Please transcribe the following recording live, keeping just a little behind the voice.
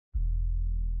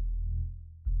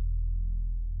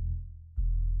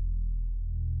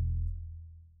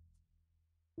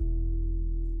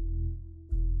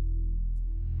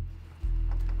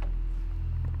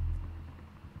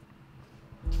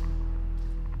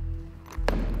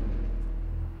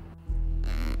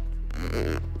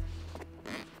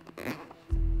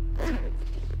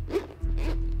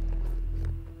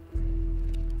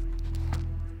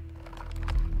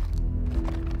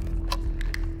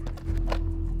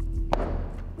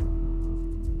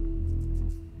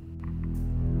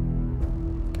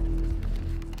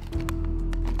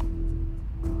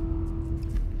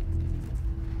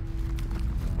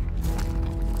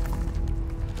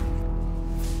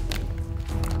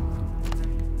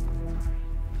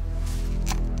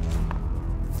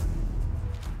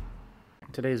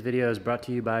Today's video is brought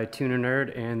to you by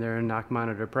TunerNerd and their Knock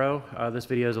Monitor Pro. This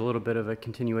video is a little bit of a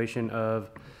continuation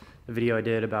of the video I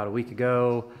did about a week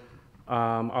ago.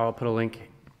 I'll put a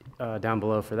link down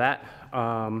below for that,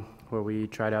 where we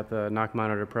tried out the Knock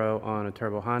Monitor Pro on a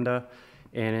turbo Honda.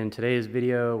 And in today's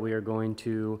video, we are going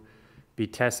to be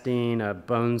testing a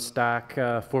bone stock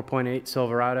 4.8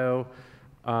 Silverado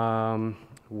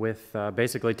with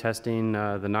basically testing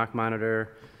the Knock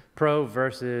Monitor Pro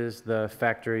versus the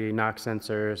factory knock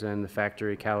sensors and the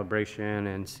factory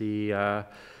calibration, and see how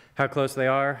close they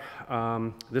are.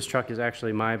 This truck is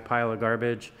actually my pile of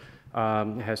garbage.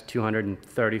 It has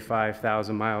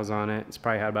 235,000 miles on it. It's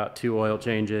probably had about 2 oil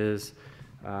changes,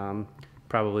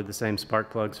 probably the same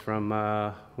spark plugs from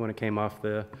when it came off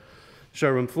the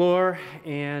showroom floor.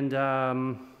 And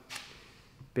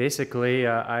basically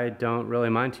I don't really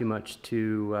mind too much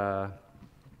to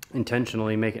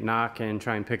intentionally make it knock and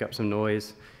try and pick up some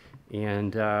noise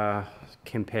and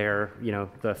compare,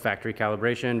 the factory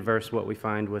calibration versus what we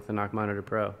find with the Knock Monitor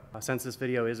Pro. Since this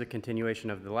video is a continuation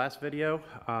of the last video,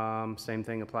 same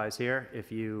thing applies here.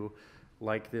 If you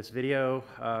like this video,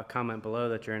 comment below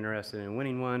that you're interested in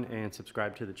winning one, and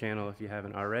subscribe to the channel if you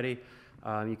haven't already.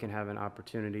 You can have an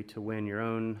opportunity to win your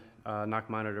own Knock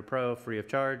Monitor Pro free of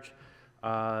charge.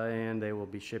 And they will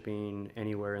be shipping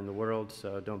anywhere in the world,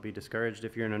 so don't be discouraged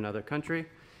if you're in another country.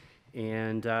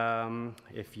 And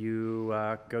if you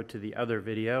go to the other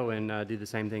video and do the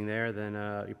same thing there, then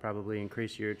you probably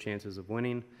increase your chances of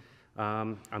winning.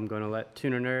 I'm going to let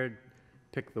TunerNerd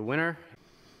pick the winner.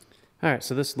 Alright,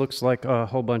 so this looks like a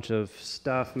whole bunch of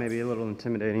stuff, maybe a little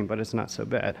intimidating, but it's not so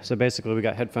bad. So basically we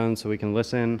got headphones so we can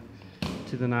listen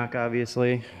to the knock,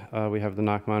 obviously. We have the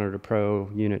Knock Monitor Pro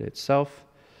unit itself,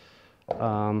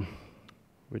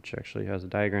 which actually has a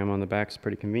diagram on the back. It's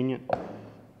pretty convenient.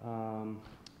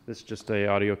 This is just a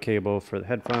audio cable for the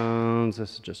headphones.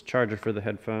 This is just charger for the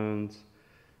headphones.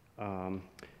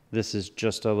 This is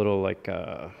just a little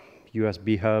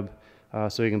USB hub,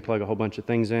 so you can plug a whole bunch of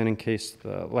things in case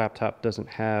the laptop doesn't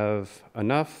have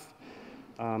enough.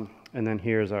 And then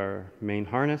here's our main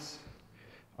harness.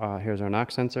 Here's our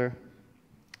knock sensor.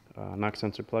 Knock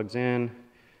sensor plugs in.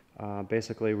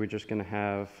 Basically we're just going to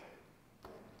have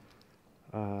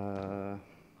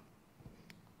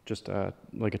just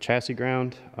like a chassis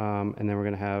ground, and then we're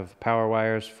going to have power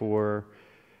wires for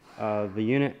the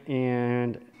unit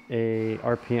and a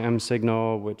RPM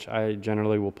signal, which I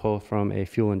generally will pull from a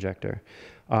fuel injector.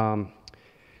 So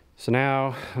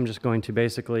now I'm just going to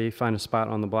basically find a spot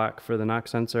on the block for the knock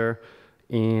sensor,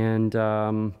 and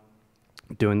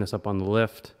doing this up on the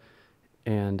lift.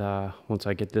 And once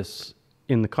I get this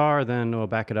in the car, then we'll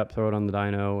back it up, throw it on the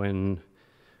dyno, and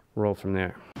roll from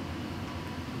there.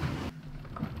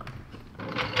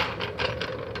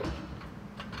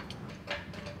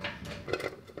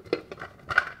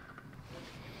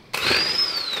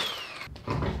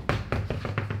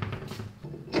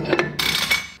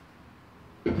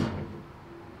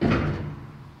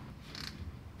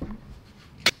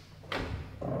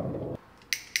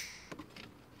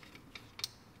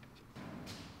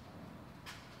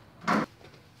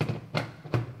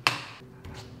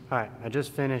 Alright, I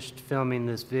just finished filming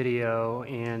this video,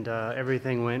 and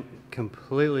everything went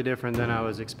completely different than I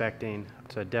was expecting.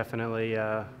 So definitely,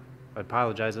 I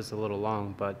apologize, it's a little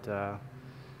long, but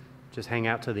just hang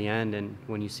out to the end, and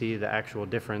when you see the actual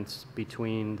difference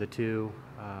between the two,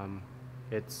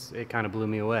 it kind of blew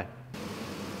me away.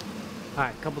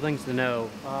 Alright, a couple things to know.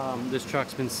 This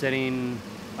truck's been sitting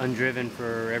undriven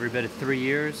for every bit of 3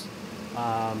 years.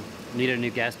 Needed a new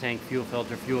gas tank, fuel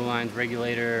filter, fuel lines,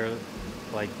 regulator,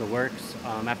 like the works.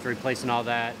 After replacing all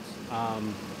that,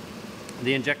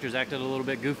 the injectors acted a little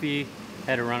bit goofy.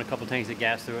 Had to run a couple tanks of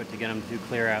gas through it to get them to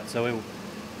clear out. So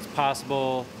it's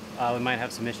possible we might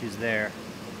have some issues there.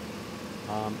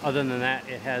 Other than that,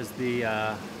 it has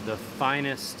the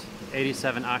finest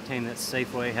 87 octane that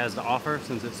Safeway has to offer,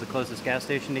 since it's the closest gas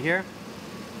station to here.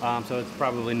 So it's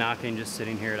probably knocking just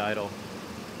sitting here at idle.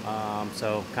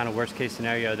 So kind of worst case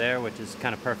scenario there, which is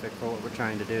kind of perfect for what we're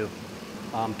trying to do.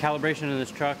 Calibration in this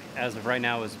truck as of right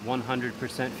now is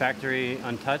 100% factory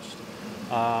untouched.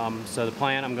 So the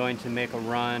plan, I'm going to make a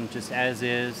run just as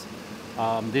is,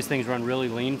 These things run really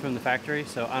lean from the factory,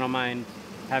 so I don't mind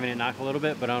having it knock a little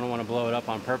bit, but I don't want to blow it up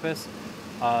on purpose.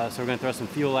 So we're going to throw some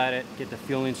fuel at it, get the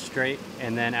fueling straight,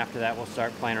 and then after that we'll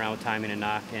start playing around with timing and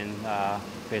knock, and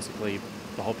basically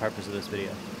the whole purpose of this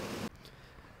video.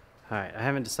 Alright, I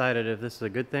haven't decided if this is a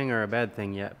good thing or a bad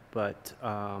thing yet, but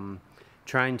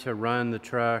trying to run the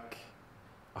truck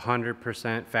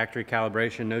 100% factory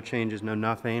calibration, no changes, no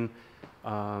nothing,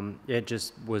 it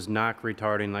just was knock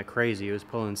retarding like crazy. It was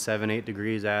pulling 7-8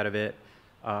 degrees out of it,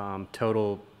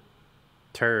 total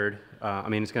turd. I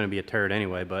mean, it's going to be a turd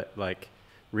anyway, but like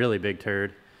really big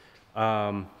turd.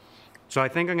 So I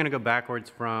think I'm going to go backwards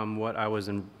from what I was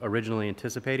originally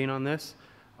anticipating on this.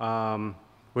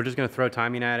 We're just going to throw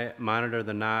timing at it, monitor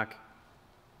the knock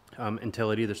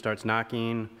until it either starts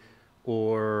knocking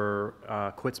or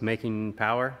quits making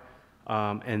power,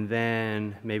 and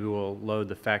then maybe we'll load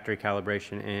the factory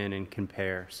calibration in and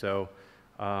compare. So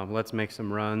let's make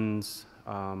some runs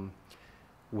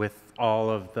with all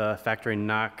of the factory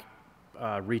knock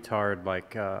retard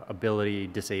ability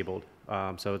disabled,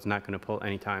 so it's not going to pull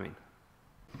any timing.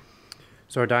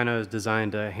 So our dyno is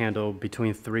designed to handle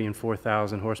between 3,000 and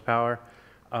 4,000 horsepower.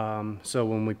 So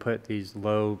when we put these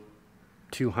low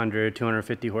 200,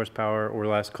 250 horsepower or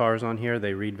less cars on here,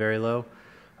 they read very low,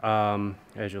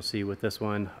 as you'll see with this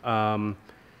one.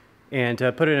 And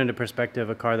to put it into perspective,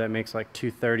 a car that makes like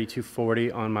 230,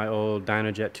 240 on my old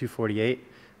Dynojet 248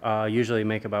 usually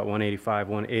make about 185,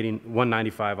 180,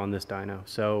 195 on this dyno.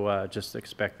 So just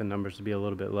expect the numbers to be a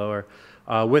little bit lower.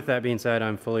 With that being said,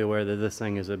 I'm fully aware that this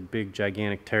thing is a big,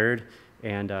 gigantic turd,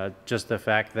 and just the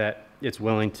fact that it's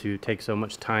willing to take so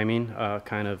much timing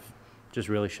kind of just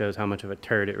really shows how much of a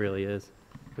turd it really is.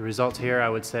 The results here, I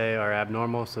would say, are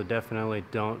abnormal, so definitely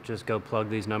don't just go plug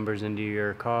these numbers into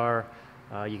your car.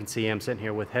 You can see I'm sitting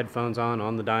here with headphones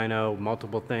on the dyno,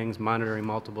 multiple things, monitoring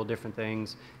multiple different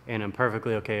things, and I'm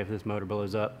perfectly okay if this motor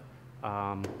blows up.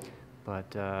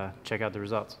 But check out the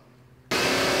results.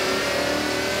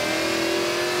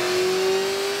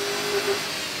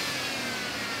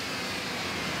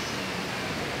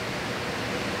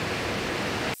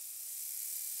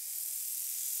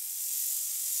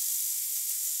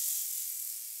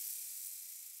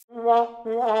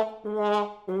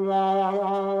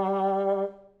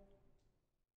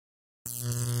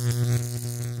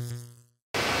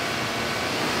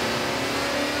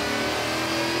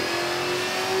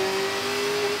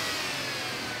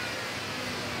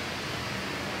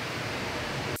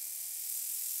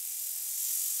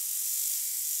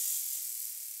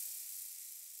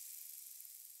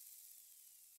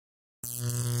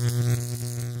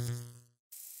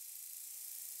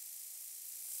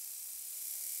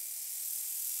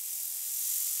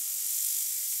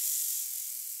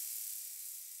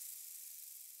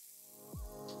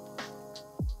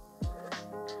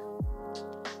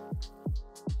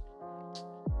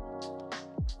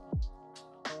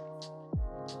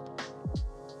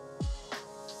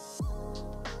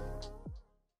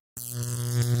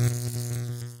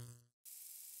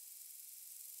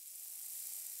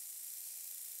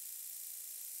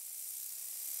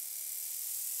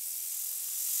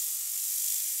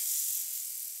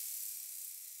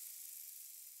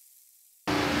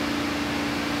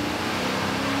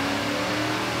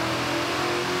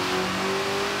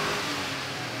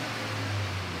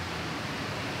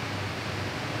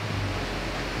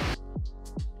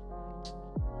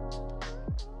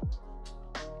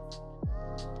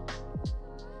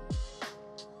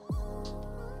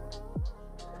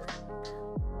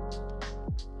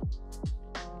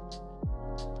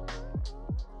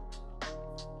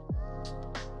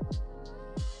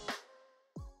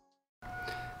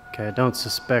 Okay, I don't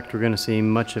suspect we're going to see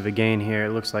much of a gain here.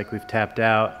 It looks like we've tapped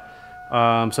out.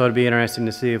 So it'd be interesting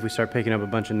to see if we start picking up a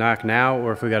bunch of knock now,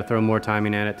 or if we got to throw more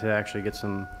timing at it to actually get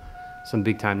some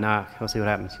big time knock. Let's see what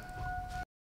happens.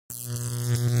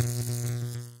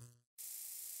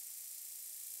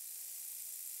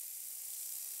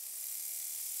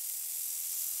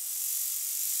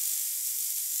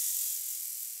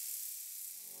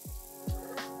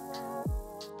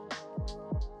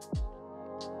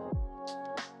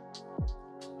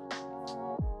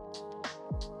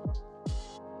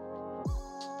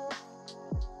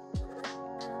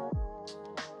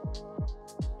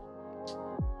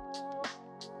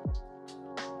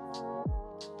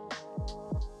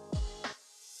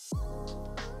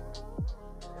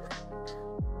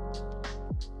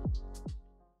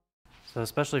 So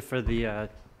especially for the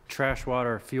trash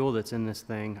water fuel that's in this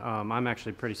thing, I'm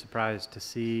actually pretty surprised to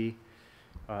see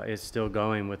it's still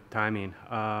going with timing,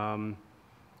 and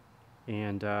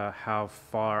how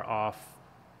far off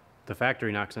the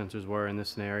factory knock sensors were in this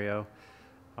scenario.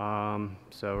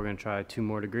 So we're going to try 2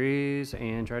 more degrees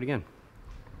and try it again.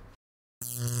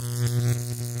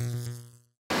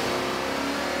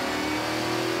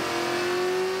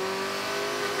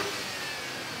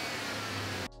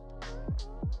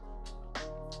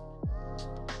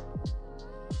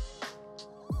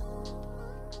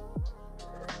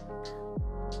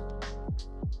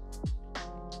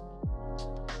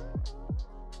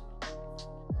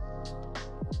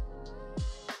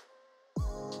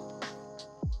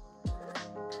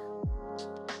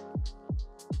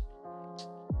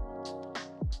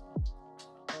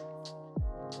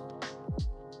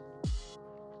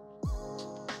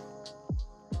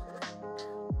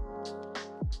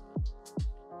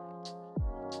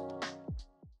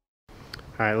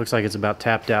 All right, looks like it's about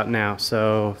tapped out now,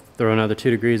 so throw another 2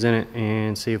 degrees in it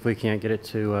and see if we can't get it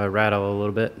to rattle a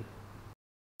little bit.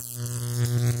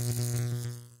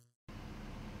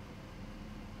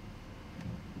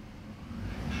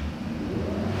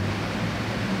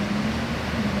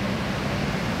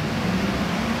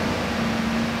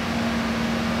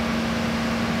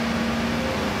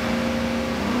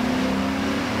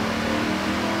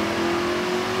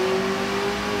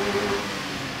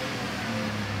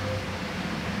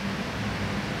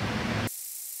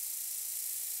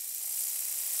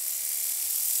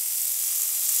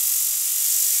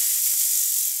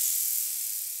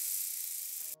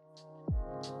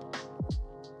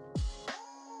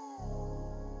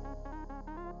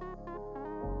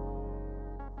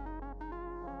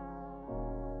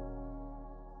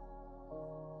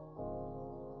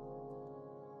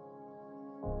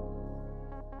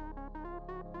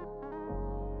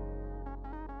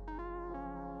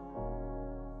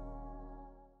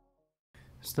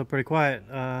 Still pretty quiet.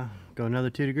 Go another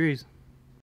 2 degrees.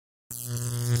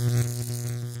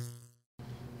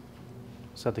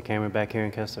 Set the camera back here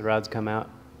in case the rods come out.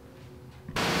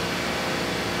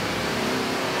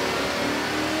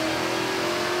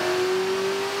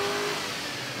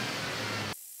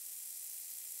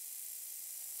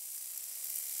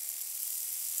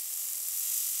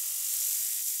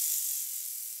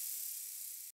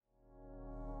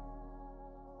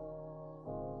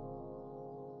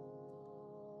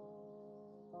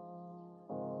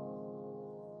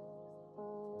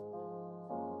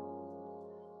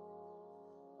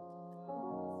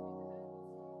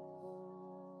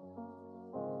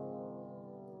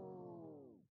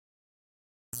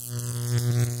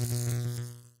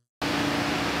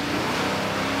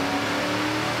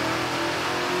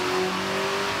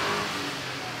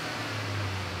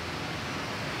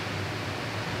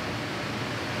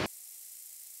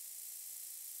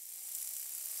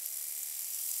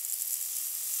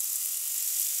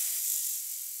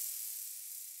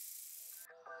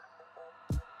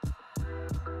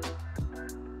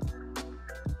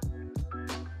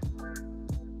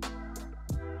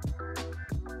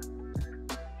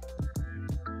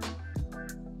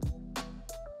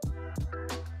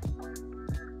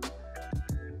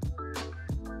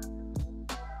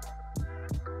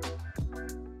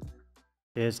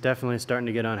 It's definitely starting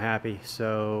to get unhappy,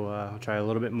 so I'll try a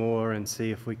little bit more and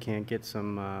see if we can't get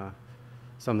something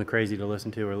crazy to listen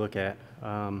to or look at.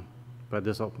 But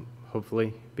this will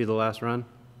hopefully be the last run.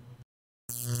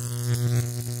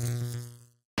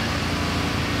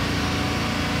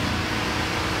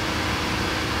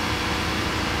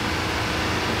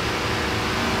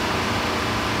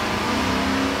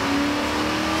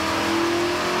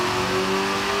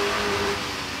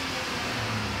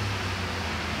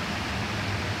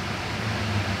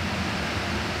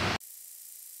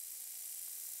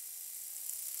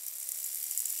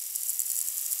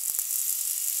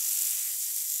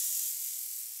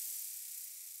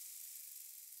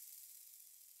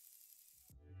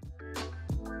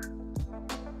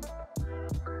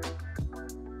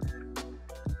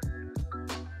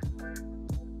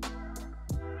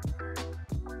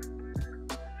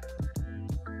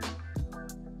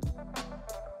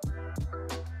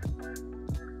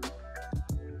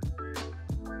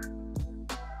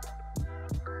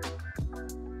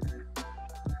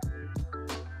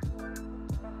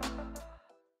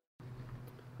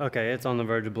 Okay, it's on the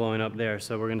verge of blowing up there,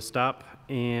 so we're going to stop.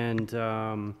 And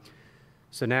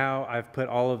so now I've put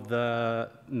all of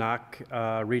the knock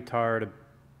retard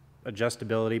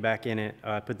adjustability back in it.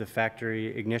 I put the factory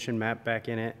ignition map back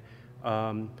in it.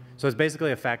 So it's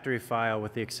basically a factory file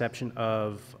with the exception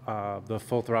of the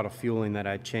full throttle fueling that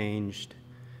I changed.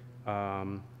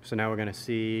 So now we're going to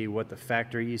see what the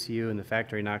factory ECU and the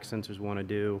factory knock sensors want to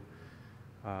do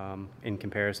in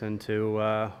comparison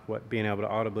to what being able to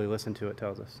audibly listen to it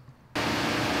tells us.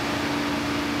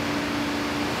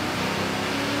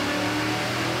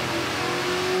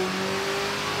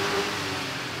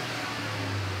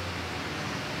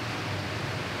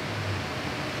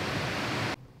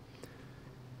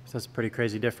 that's a pretty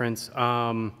crazy difference.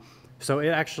 So it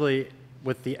actually,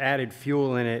 with the added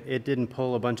fuel in it, it didn't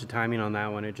pull a bunch of timing on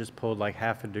that one. It just pulled like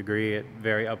half a degree at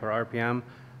very upper RPM.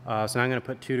 So now I'm gonna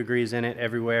put 2 degrees in it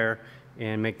everywhere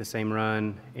and make the same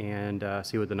run and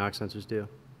see what the knock sensors do.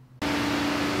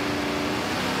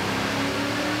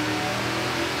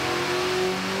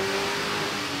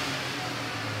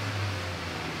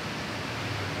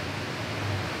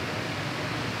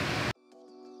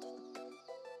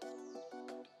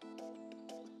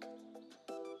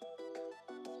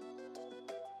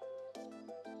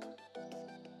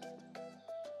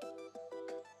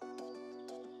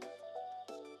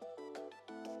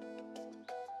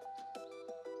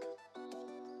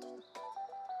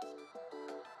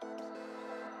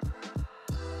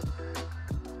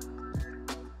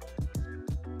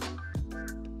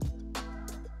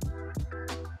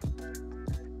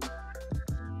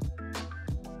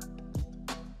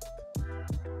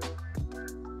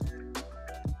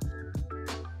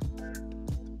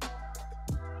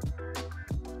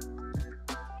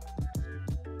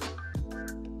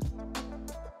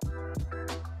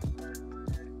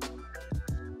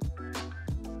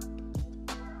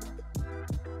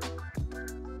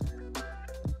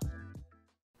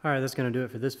 All right, that's going to do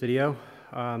it for this video.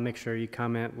 Make sure you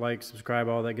comment, like, subscribe,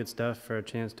 all that good stuff for a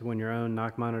chance to win your own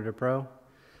Knock Monitor Pro.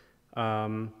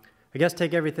 I guess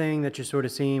take everything that you're sort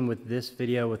of seeing with this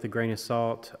video with a grain of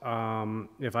salt.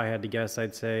 If I had to guess,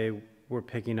 I'd say we're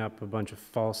picking up a bunch of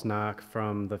false knock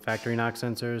from the factory knock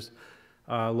sensors.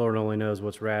 Lord only knows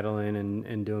what's rattling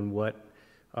and doing what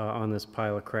on this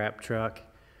pile of crap truck.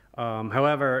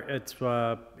 However,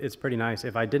 it's pretty nice.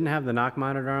 If I didn't have the knock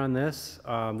monitor on this,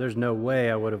 there's no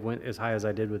way I would have went as high as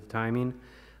I did with the timing.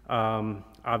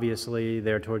 Obviously,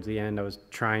 there towards the end, I was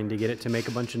trying to get it to make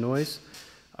a bunch of noise.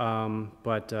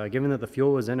 But given that the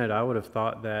fuel was in it, I would have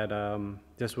thought that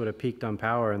this would have peaked on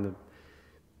power in the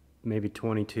maybe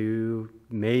 22,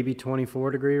 maybe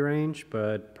 24 degree range,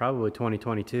 but probably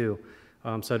 22.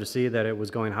 So to see that it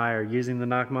was going higher using the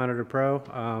Knock Monitor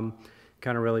Pro,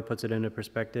 kind of really puts it into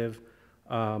perspective.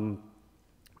 Now,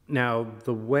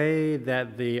 the way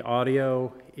that the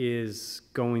audio is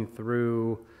going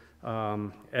through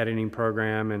editing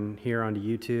program and here onto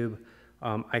YouTube,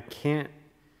 I can't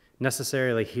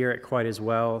necessarily hear it quite as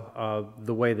well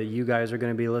the way that you guys are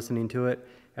going to be listening to it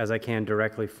as I can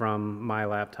directly from my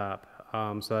laptop.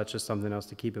 So that's just something else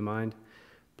to keep in mind.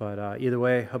 But either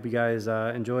way, hope you guys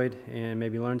enjoyed and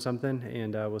maybe learned something,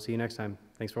 and we'll see you next time.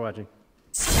 Thanks for watching.